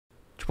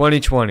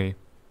2020,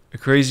 a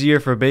crazy year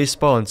for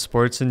baseball and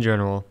sports in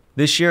general.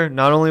 This year,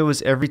 not only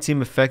was every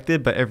team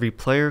affected, but every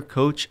player,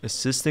 coach,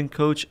 assistant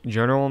coach,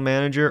 general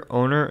manager,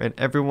 owner, and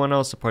everyone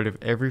else a part of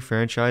every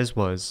franchise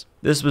was.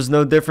 This was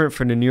no different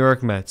for the New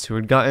York Mets, who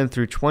had gotten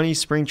through 20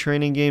 spring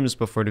training games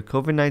before the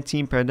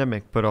COVID-19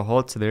 pandemic put a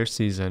halt to their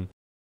season.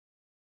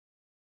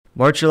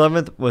 March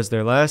 11th was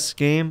their last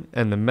game,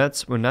 and the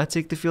Mets would not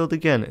take the field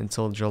again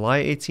until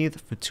July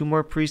 18th for 2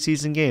 more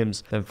preseason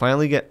games, then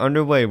finally get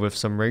underway with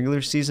some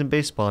regular season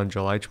baseball on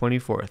July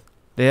 24th.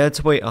 They had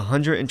to wait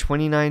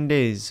 129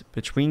 days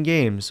between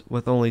games,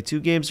 with only 2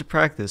 games of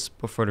practice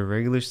before the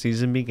regular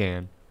season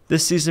began.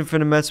 This season for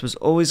the Mets was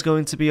always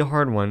going to be a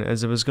hard one,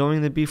 as it was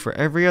going to be for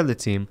every other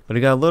team, but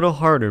it got a little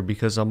harder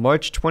because on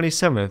March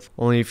 27th,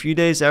 only a few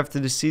days after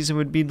the season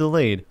would be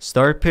delayed,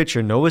 star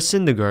pitcher Noah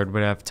Syndergaard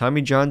would have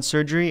Tommy John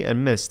surgery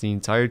and miss the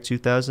entire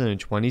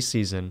 2020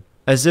 season.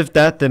 As if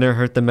that didn't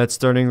hurt the Mets'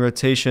 starting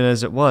rotation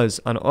as it was,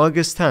 on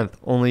August 10th,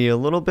 only a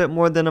little bit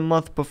more than a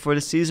month before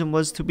the season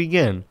was to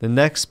begin, the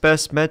next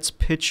best Mets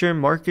pitcher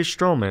Marcus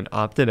Stroman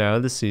opted out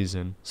of the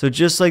season. So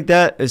just like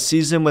that, a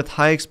season with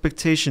high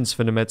expectations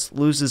for the Mets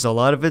loses a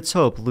lot of its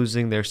hope,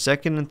 losing their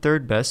second and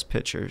third best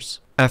pitchers.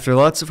 After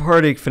lots of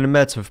heartache for the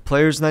Mets with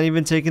players not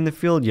even taking the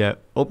field yet,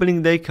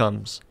 opening day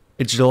comes.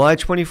 It's July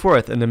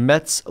 24th, and the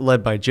Mets,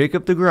 led by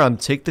Jacob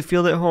deGrom, take the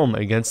field at home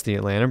against the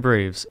Atlanta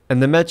Braves,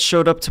 and the Mets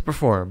showed up to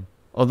perform.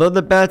 Although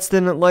the bats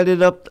didn't light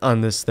it up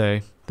on this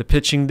day, the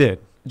pitching did.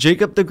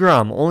 Jacob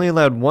deGrom only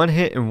allowed 1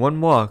 hit and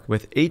 1 walk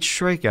with 8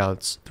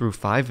 strikeouts through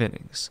 5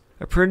 innings.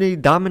 A pretty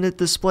dominant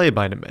display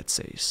by the Mets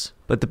ace.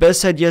 But the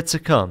best had yet to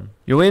come.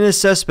 Yoenis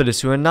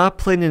Cespedes, who had not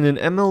played in an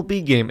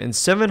MLB game in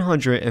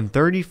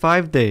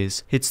 735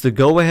 days, hits the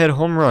go-ahead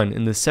home run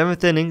in the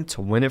 7th inning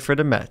to win it for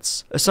the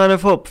Mets. A sign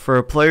of hope for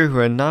a player who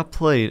had not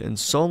played in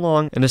so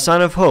long, and a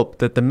sign of hope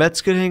that the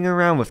Mets could hang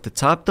around with the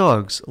top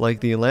dogs like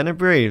the Atlanta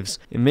Braves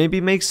and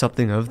maybe make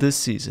something of this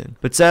season.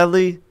 But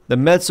sadly, the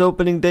Mets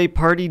opening day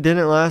party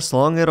didn't last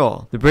long at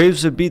all. The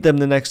Braves would beat them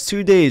the next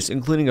 2 days,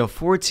 including a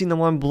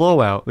 14-1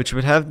 blowout, which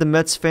would have the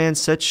Mets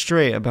fans set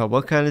straight about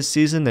what kind of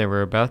season they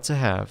were about to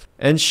have,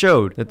 and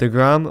showed that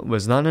deGrom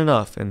was not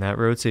enough in that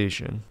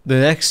rotation. The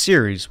next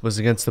series was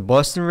against the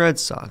Boston Red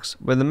Sox,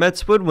 where the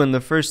Mets would win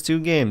the first 2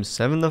 games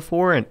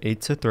 7-4 and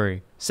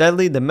 8-3.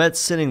 Sadly, the Mets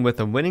sitting with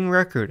a winning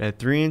record at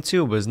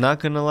 3-2 was not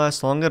going to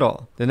last long at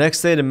all. The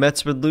next day, the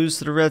Mets would lose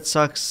to the Red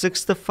Sox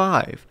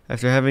 6-5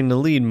 after having to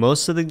lead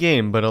most of the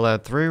game, but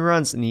allowed 3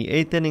 runs in the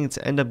 8th inning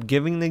to end up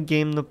giving the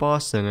game to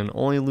Boston and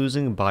only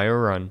losing by a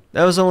run.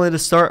 That was only the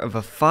start of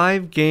a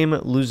 5-game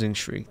losing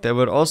streak that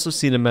would also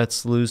see the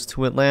Mets lose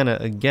to Atlanta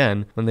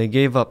again when they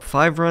gave up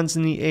 5 runs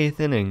in the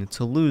 8th inning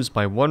to lose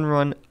by 1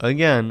 run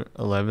again,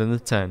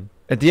 11-10.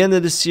 At the end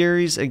of the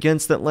series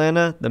against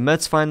Atlanta, the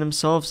Mets find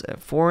themselves at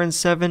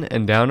 4-7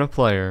 and down a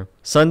player.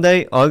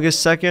 Sunday,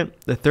 August 2nd,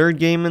 the 3rd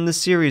game in the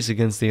series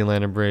against the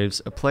Atlanta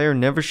Braves, a player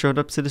never showed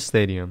up to the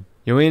stadium.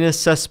 Yoenis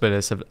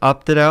Cespedes had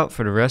opted out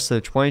for the rest of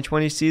the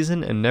 2020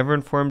 season and never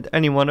informed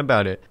anyone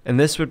about it, and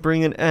this would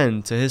bring an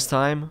end to his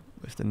time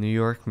with the New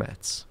York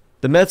Mets.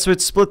 The Mets would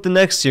split the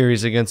next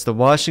series against the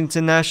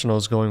Washington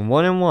Nationals, going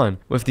 1-1,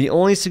 with the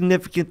only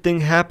significant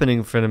thing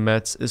happening for the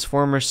Mets is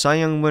former Cy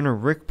Young winner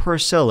Rick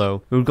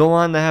Porcello, who would go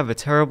on to have a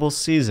terrible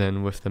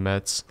season with the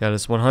Mets, got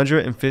his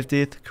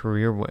 150th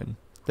career win.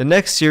 The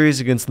next series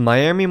against the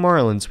Miami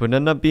Marlins would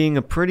end up being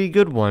a pretty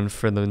good one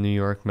for the New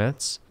York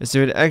Mets, as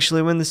they would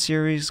actually win the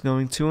series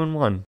going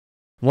 2-1.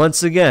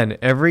 Once again,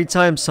 every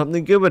time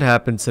something good would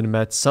happen to the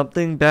Mets,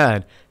 something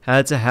bad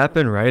had to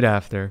happen right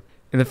after.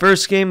 In the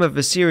first game of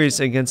the series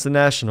against the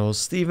Nationals,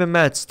 Steven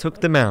Matz took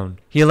the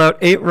mound. He allowed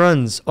 8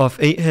 runs off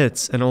 8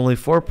 hits and only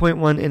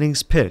 4.1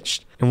 innings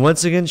pitched, and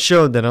once again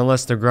showed that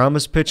unless deGrom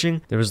was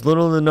pitching, there was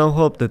little to no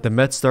hope that the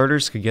Mets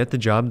starters could get the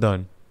job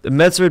done. The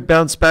Mets would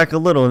bounce back a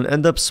little and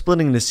end up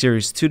splitting the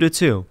series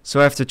 2-2, so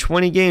after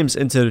 20 games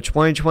into the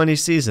 2020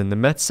 season, the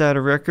Mets had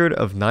a record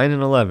of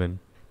 9-11.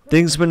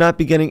 Things would not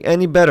be getting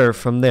any better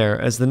from there,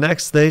 as the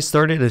next day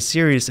started a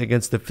series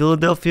against the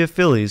Philadelphia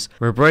Phillies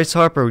where Bryce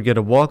Harper would get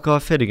a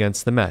walk-off hit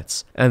against the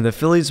Mets, and the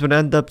Phillies would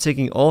end up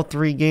taking all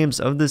 3 games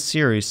of the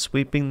series,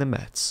 sweeping the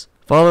Mets.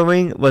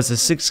 Following was a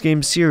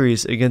 6-game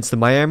series against the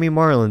Miami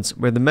Marlins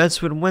where the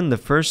Mets would win the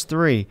first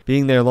 3,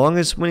 being their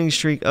longest winning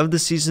streak of the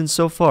season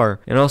so far,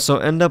 and also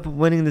end up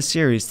winning the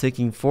series,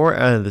 taking 4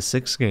 out of the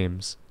 6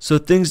 games. So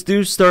things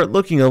do start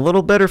looking a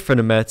little better for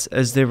the Mets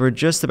as they were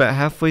just about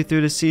halfway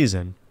through the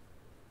season.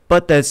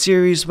 But that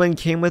series win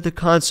came with a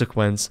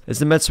consequence, as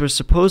the Mets were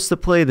supposed to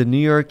play the New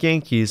York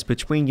Yankees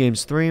between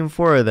games 3 and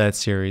 4 of that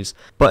series,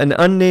 but an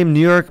unnamed New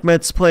York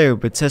Mets player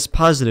would test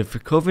positive for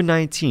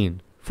COVID-19.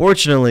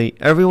 Fortunately,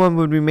 everyone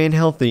would remain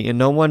healthy and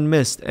no one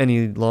missed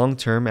any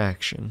long-term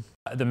action.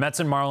 The Mets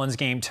and Marlins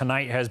game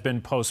tonight has been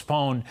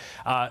postponed.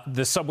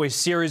 The Subway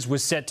Series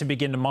was set to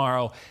begin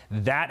tomorrow.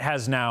 That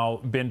has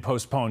now been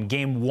postponed.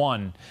 Game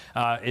 1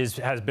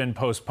 has been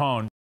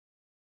postponed.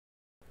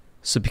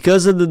 So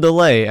because of the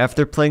delay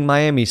after playing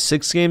Miami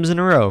 6 games in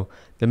a row,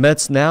 The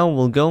Mets now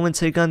will go and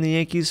take on the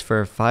Yankees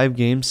for a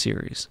 5-game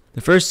series.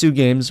 The first 2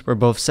 games were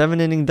both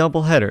 7-inning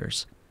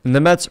doubleheaders, and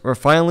the Mets were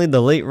finally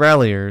the late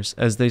ralliers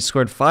as they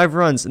scored 5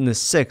 runs in the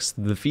 6th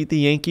to defeat the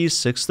Yankees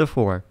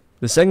 6-4.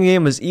 The second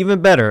game was even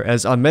better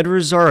as Amed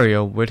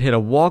Rosario would hit a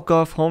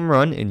walk-off home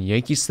run in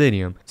Yankee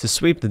Stadium to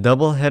sweep the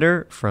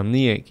doubleheader from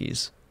the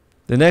Yankees.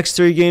 The next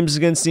 3 games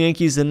against the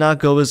Yankees did not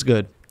go as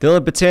good.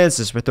 Dellin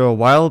Betances would throw a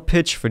wild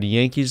pitch for the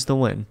Yankees to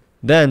win.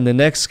 Then, the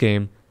next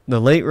game, the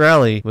late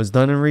rally was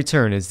done in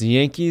return as the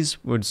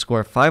Yankees would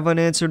score 5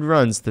 unanswered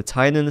runs to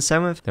tie it in the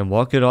 7th and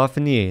walk it off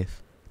in the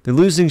 8th. The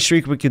losing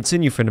streak would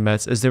continue for the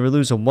Mets as they would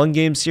lose a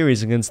 1-game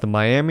series against the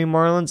Miami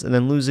Marlins and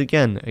then lose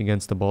again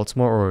against the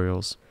Baltimore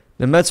Orioles.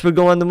 The Mets would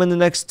go on to win the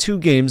next 2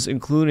 games,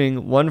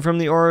 including one from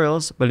the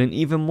Orioles, but an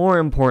even more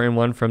important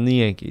one from the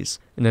Yankees.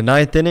 In the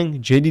 9th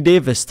inning, J.D.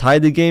 Davis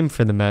tied the game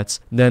for the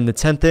Mets. Then the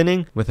 10th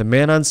inning, with a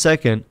man on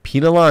second,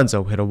 Pete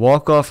Alonso hit a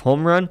walk-off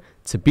home run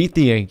to beat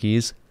the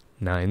Yankees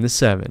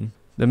 9-7.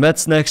 The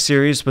Mets' next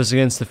series was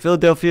against the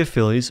Philadelphia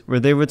Phillies, where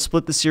they would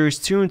split the series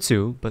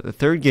 2-2, but the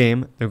third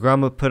game,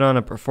 DeGrom would put on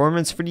a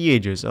performance for the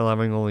ages,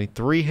 allowing only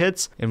 3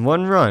 hits and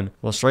 1 run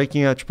while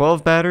striking out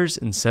 12 batters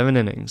in 7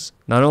 innings.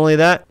 Not only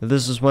that, but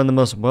this was one of the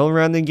most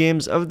well-rounded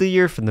games of the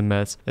year for the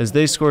Mets, as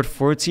they scored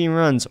 14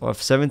 runs off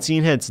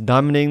 17 hits,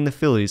 dominating the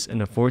Phillies in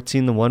a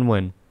 14-1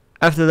 win.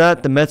 After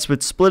that, the Mets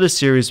would split a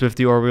series with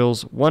the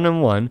Orioles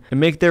 1-1 and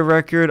make their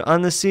record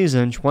on the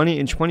season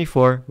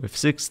 20-24 with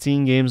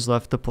 16 games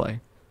left to play.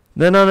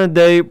 Then on a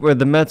day where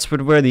the Mets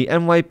would wear the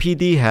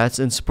NYPD hats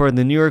in support of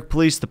the New York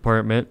Police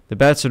Department, the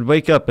Bats would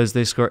wake up as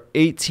they score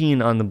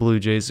 18 on the Blue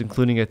Jays,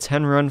 including a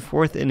 10-run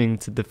 4th inning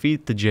to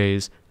defeat the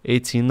Jays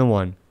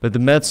 18-1. But the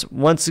Mets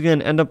once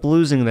again end up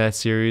losing that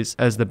series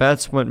as the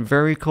Bats went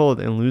very cold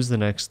and lose the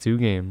next 2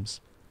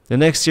 games. The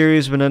next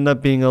series would end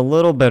up being a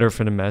little better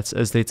for the Mets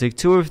as they take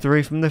 2 of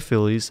 3 from the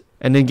Phillies,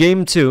 and in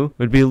Game 2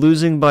 would be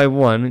losing by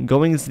 1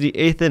 going into the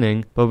 8th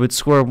inning, but would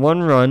score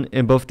 1 run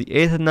in both the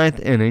 8th and 9th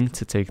inning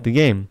to take the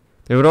game.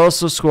 They would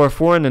also score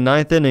 4 in the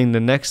 9th inning the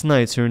next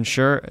night to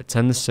ensure a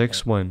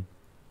 10-6 win.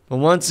 But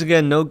once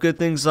again, no good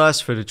things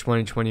last for the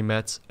 2020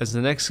 Mets, as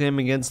the next game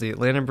against the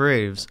Atlanta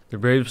Braves, the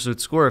Braves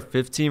would score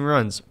 15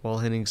 runs while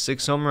hitting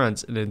 6 home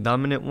runs in a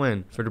dominant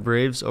win for the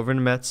Braves over the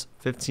Mets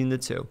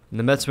 15-2, and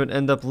the Mets would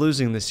end up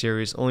losing the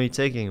series, only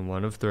taking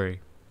 1 of 3.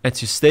 And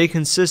to stay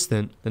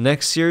consistent, the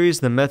next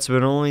series the Mets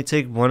would only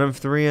take 1 of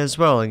 3 as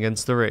well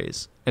against the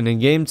Rays, and in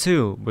Game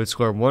 2 would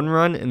score 1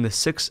 run in the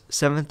 6th,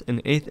 7th,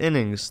 and 8th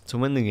innings to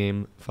win the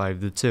game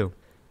 5-2.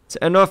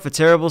 To end off a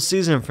terrible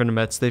season for the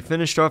Mets, they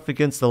finished off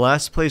against the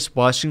last-place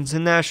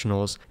Washington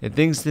Nationals, and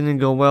things didn't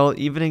go well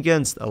even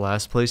against a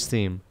last-place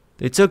team.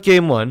 They took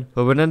Game 1,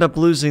 but would end up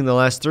losing the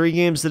last 3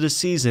 games of the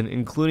season,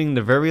 including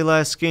the very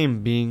last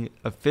game being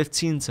a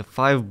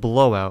 15-5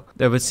 blowout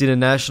that would see the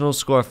Nationals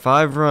score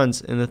 5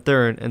 runs in the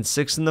 3rd and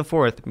 6 in the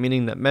 4th,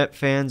 meaning that Met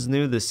fans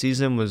knew the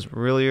season was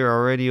really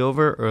already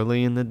over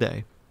early in the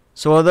day.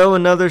 So although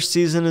another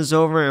season is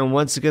over and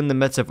once again the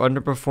Mets have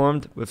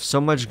underperformed with so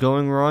much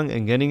going wrong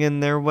and getting in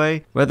their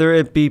way, whether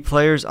it be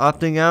players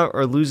opting out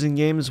or losing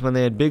games when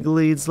they had big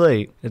leads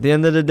late, at the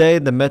end of the day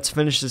the Mets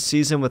finished the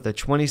season with a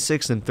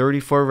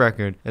 26-34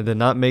 record and did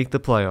not make the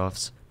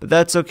playoffs. But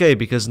that's okay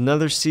because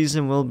another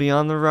season will be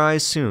on the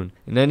rise soon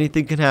and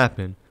anything can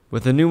happen.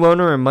 With a new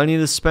owner and money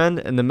to spend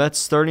and the Mets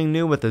starting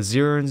new with a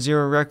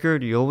 0-0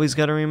 record, you always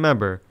gotta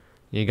remember,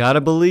 you gotta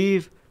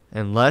believe,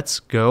 and let's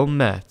go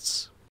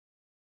Mets.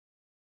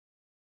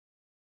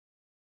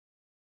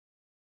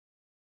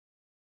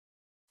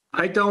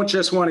 I don't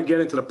just want to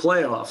get into the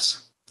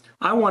playoffs.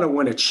 I want to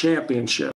win a championship.